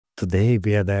Today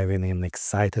we are diving in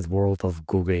excited world of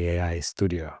Google AI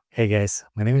Studio. Hey guys,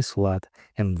 my name is Vlad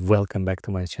and welcome back to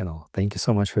my channel. Thank you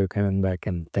so much for coming back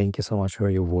and thank you so much for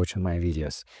you watching my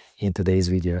videos. In today's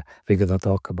video, we're gonna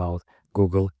talk about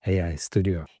Google AI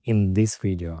Studio. In this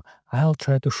video, I'll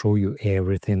try to show you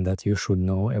everything that you should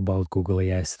know about Google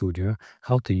AI Studio,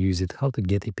 how to use it, how to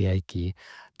get API key,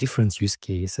 different use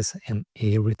cases, and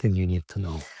everything you need to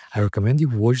know. I recommend you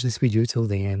watch this video till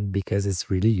the end because it's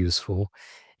really useful.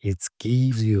 It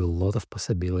gives you a lot of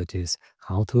possibilities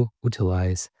how to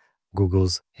utilize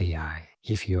Google's AI.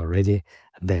 If you're ready,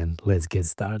 then let's get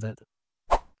started.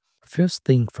 First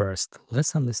thing first,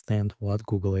 let's understand what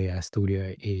Google AI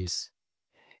Studio is.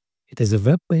 It is a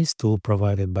web-based tool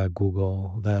provided by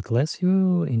Google that lets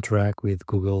you interact with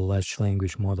Google large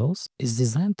language models. It's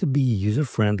designed to be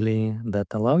user-friendly,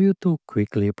 that allow you to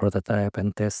quickly prototype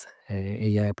and test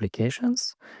AI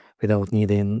applications without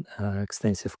needing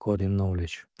extensive coding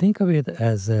knowledge. Think of it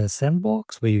as a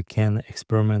sandbox where you can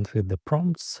experiment with the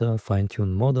prompts,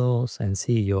 fine-tune models, and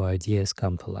see your ideas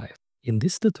come to life. In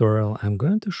this tutorial, I'm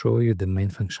going to show you the main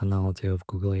functionality of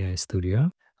Google AI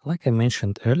Studio. Like I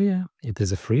mentioned earlier, it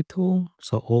is a free tool,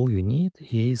 so all you need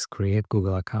is create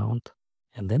Google account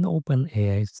and then open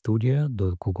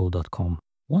aistudio.google.com.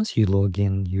 Once you log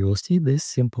in, you will see this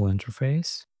simple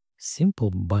interface.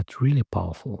 Simple but really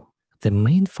powerful. The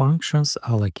main functions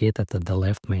are located at the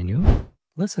left menu.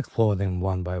 Let's explore them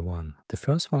one by one. The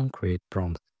first one, create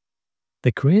prompt.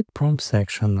 The create prompt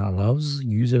section allows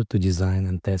user to design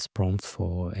and test prompts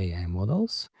for AI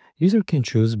models. User can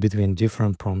choose between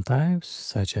different prompt types,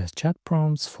 such as chat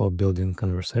prompts for building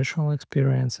conversational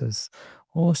experiences,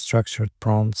 or structured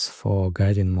prompts for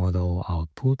guiding model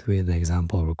output with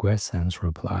example requests and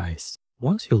replies.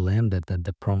 Once you landed at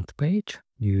the prompt page,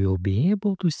 you will be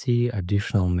able to see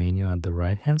additional menu at the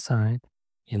right-hand side.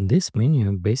 In this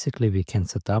menu, basically we can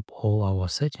set up all our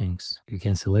settings. You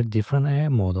can select different AI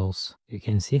models. You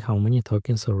can see how many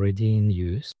tokens already in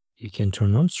use. You can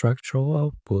turn on structural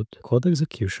output, code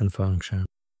execution function,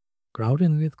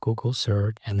 grounding with Google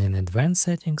search, and in advanced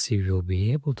settings you will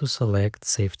be able to select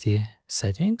safety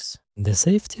settings. In the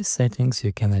safety settings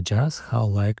you can adjust how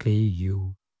likely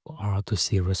you are to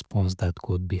see response that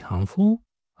could be harmful.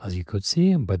 As you could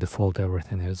see, by default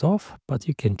everything is off, but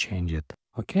you can change it.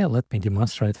 Okay, let me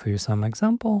demonstrate for you some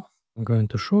example. I'm going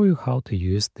to show you how to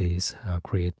use this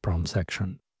create prompt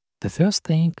section. The first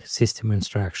thing, system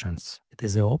instructions. It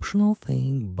is an optional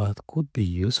thing, but could be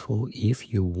useful if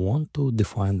you want to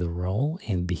define the role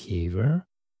and behavior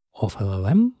of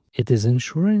LLM. It is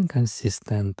ensuring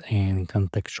consistent and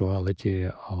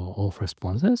contextuality of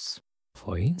responses.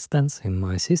 For instance, in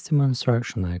my system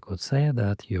instruction, I could say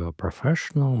that you're a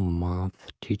professional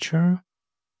math teacher.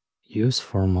 Use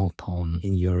formal tone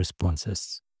in your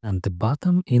responses. At the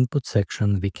bottom input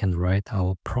section, we can write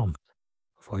our prompt.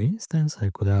 For instance,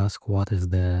 I could ask what is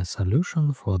the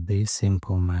solution for this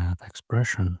simple math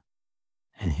expression.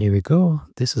 And here we go,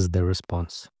 this is the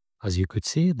response. As you could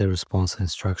see, the response in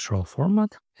structural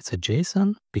format, it's a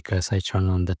JSON because I turn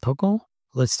on the toggle.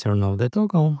 Let's turn off the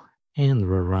toggle and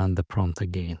rerun the prompt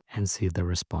again and see the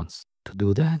response. To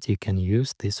do that, you can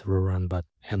use this rerun button.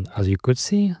 And as you could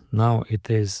see, now it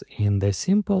is in the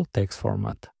simple text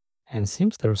format. And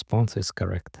seems the response is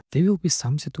correct. There will be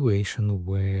some situation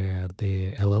where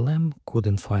the LLM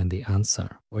couldn't find the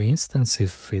answer. For instance,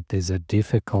 if it is a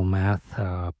difficult math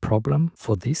problem,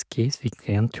 for this case we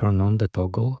can turn on the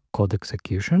toggle code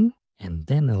execution, and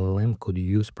then LLM could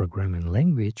use programming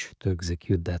language to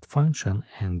execute that function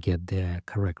and get the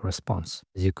correct response.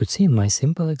 As you could see in my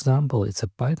simple example, it's a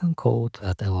Python code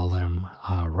that LLM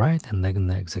write and then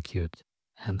execute.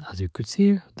 And as you could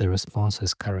see, the response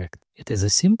is correct. It is a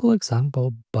simple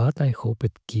example, but I hope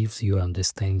it gives you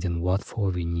understanding what for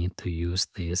we need to use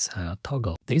this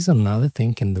toggle. There's another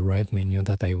thing in the right menu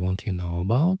that I want you to know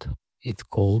about. It's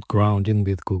called grounding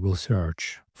with Google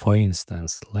search. For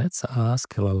instance, let's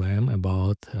ask LLM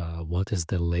about what is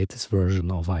the latest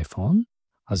version of iPhone.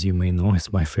 As you may know,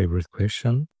 it's my favorite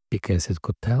question, because it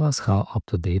could tell us how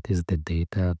up-to-date is the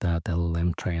data that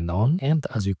LLM trained on. And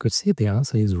as you could see, the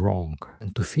answer is wrong.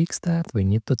 And to fix that, we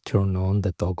need to turn on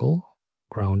the toggle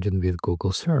grounding with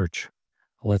Google search.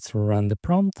 Let's run the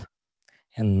prompt.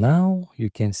 And now you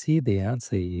can see the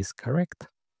answer is correct.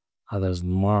 As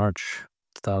March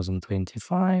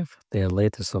 2025, the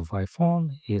latest of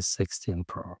iPhone is 16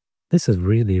 Pro. This is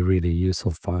really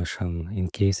useful function in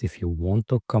case if you want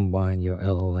to combine your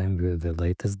LLM with the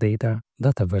latest data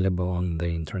that's available on the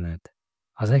internet.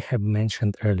 As I have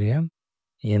mentioned earlier,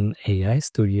 In AI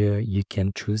Studio, you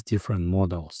can choose different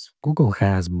models. Google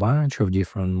has a bunch of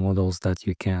different models that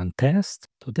you can test.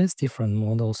 To test different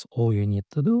models, all you need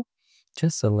to do,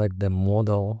 just select the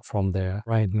model from the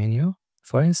right menu.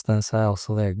 For instance, I'll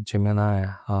select Gemini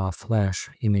Flash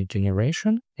image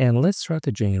generation, and let's try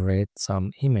to generate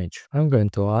some image. I'm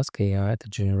going to ask AI to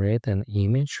generate an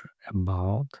image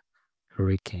about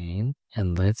hurricane,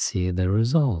 and let's see the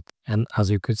result. And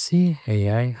as you could see,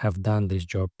 AI have done this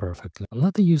job perfectly.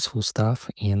 Another useful stuff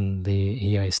in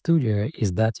the AI Studio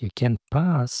is that you can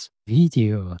pass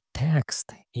video,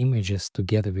 text, images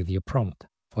together with your prompt.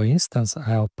 For instance,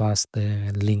 I'll pass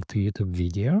the link to YouTube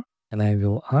video and I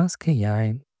will ask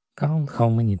AI count how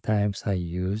many times I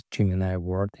used Gemini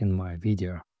word in my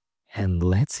video. And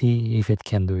let's see if it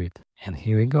can do it. And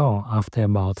here we go. After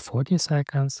about 40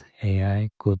 seconds, AI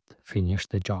could finish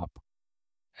the job.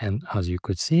 And as you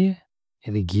could see,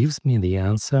 it gives me the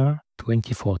answer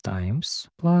 24 times.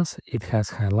 Plus, it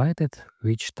has highlighted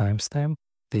which timestamp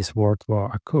this word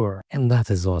will occur. And that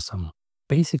is awesome.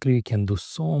 Basically, you can do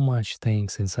so much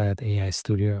things inside AI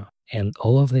Studio. And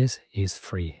all of this is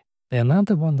free.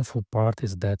 Another wonderful part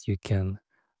is that you can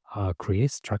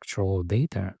create structural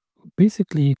data.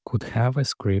 Basically, you could have a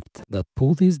script that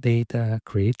pull this data,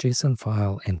 create JSON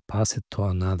file, and pass it to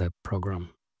another program.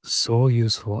 So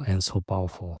useful and so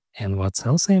powerful. And what's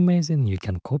also amazing, you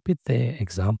can copy the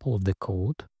example of the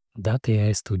code that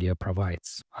AI Studio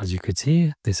provides. As you could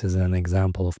see, this is an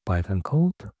example of Python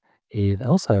code. It's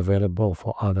also available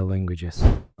for other languages.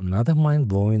 Another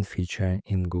mind-blowing feature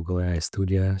in Google AI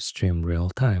Studio, Stream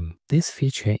Realtime. This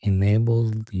feature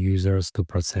enabled users to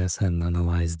process and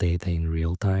analyze data in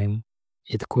real time.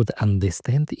 It could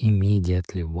understand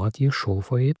immediately what you show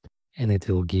for it, and it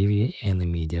will give you an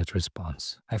immediate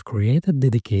response. I've created a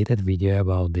dedicated video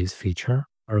about this feature.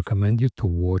 I recommend you to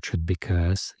watch it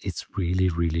because it's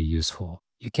really useful.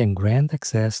 You can grant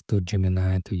access to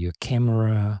Gemini to your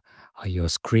camera, your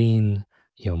screen,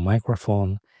 your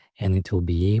microphone, and it will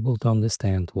be able to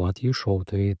understand what you show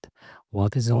to it,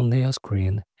 what is on your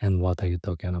screen, and what are you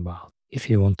talking about. If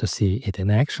you want to see it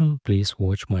in action, please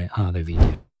watch my other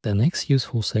video. The next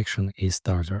useful section is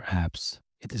starter apps.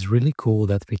 It is really cool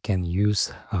that we can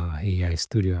use AI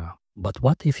Studio. But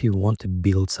what if you want to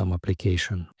build some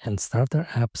application? And starter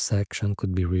app section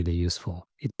could be really useful.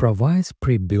 It provides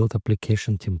pre-built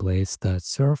application templates that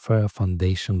serve a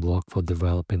foundation block for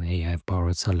developing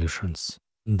AI-powered solutions.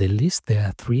 In the list, there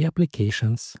are 3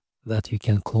 applications that you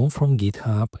can clone from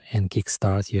GitHub and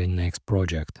kickstart your next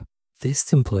project. These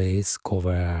templates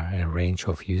cover a range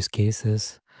of use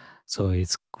cases, so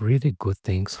it's really good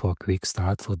things for a quick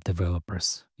start for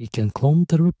developers. You can clone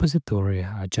the repository,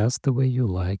 adjust the way you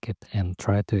like it, and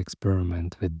try to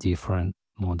experiment with different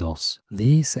models.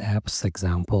 These apps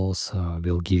examples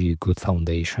will give you good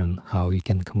foundation how you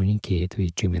can communicate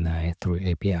with Gemini through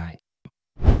API.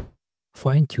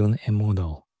 Fine-tune a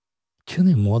model.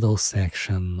 Tuning model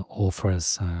section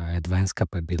offers advanced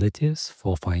capabilities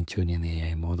for fine-tuning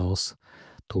AI models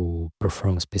to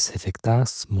perform specific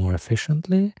tasks more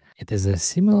efficiently. It is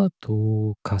similar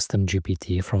to custom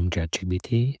GPT from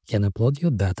JetGPT. You can upload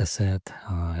your dataset,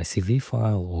 a CV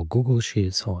file or Google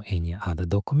Sheets or any other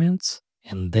documents,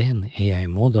 and then AI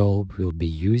model will be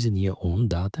using your own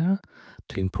data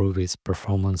to improve its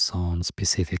performance on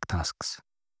specific tasks.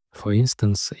 For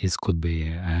instance, it could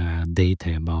be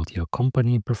data about your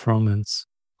company performance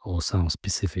or some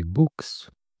specific books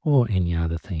or any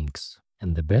other things.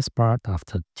 And the best part,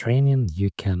 after training, you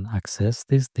can access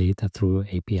this data through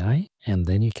API and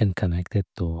then you can connect it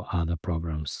to other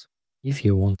programs. If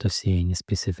you want to see any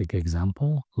specific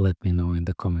example, let me know in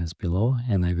the comments below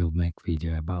and I will make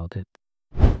video about it.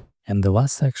 And the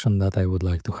last section that I would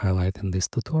like to highlight in this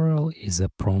tutorial is a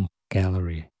prompt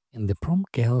gallery. In the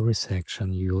prompt gallery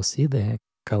section, you will see the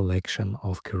collection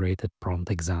of curated prompt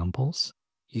examples.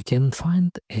 You can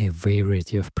find a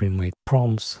variety of pre-made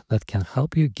prompts that can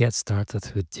help you get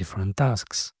started with different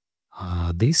tasks.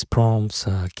 These prompts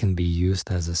can be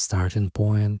used as a starting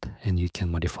point and you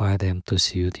can modify them to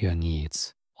suit your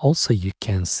needs. Also, you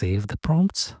can save the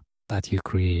prompts that you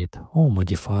create or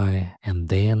modify, and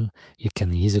then you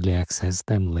can easily access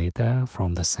them later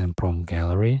from the same prompt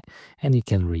gallery and you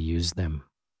can reuse them.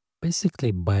 Basically,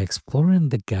 by exploring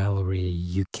the gallery,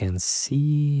 you can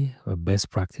see best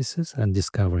practices and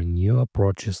discover new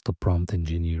approaches to prompt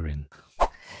engineering.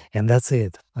 And that's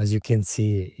it. As you can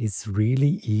see, it's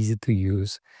really easy to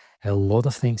use. A lot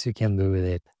of things you can do with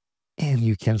it. And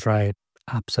you can try it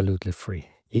absolutely free.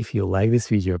 If you like this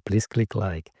video, please click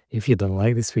like. If you don't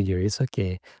like this video, it's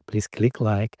okay. Please click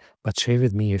like, but share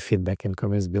with me your feedback and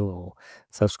comments below.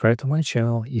 Subscribe to my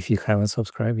channel if you haven't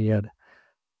subscribed yet.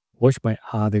 Watch my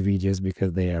other videos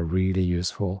because they are really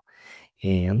useful.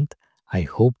 And I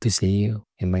hope to see you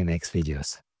in my next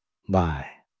videos.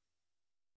 Bye.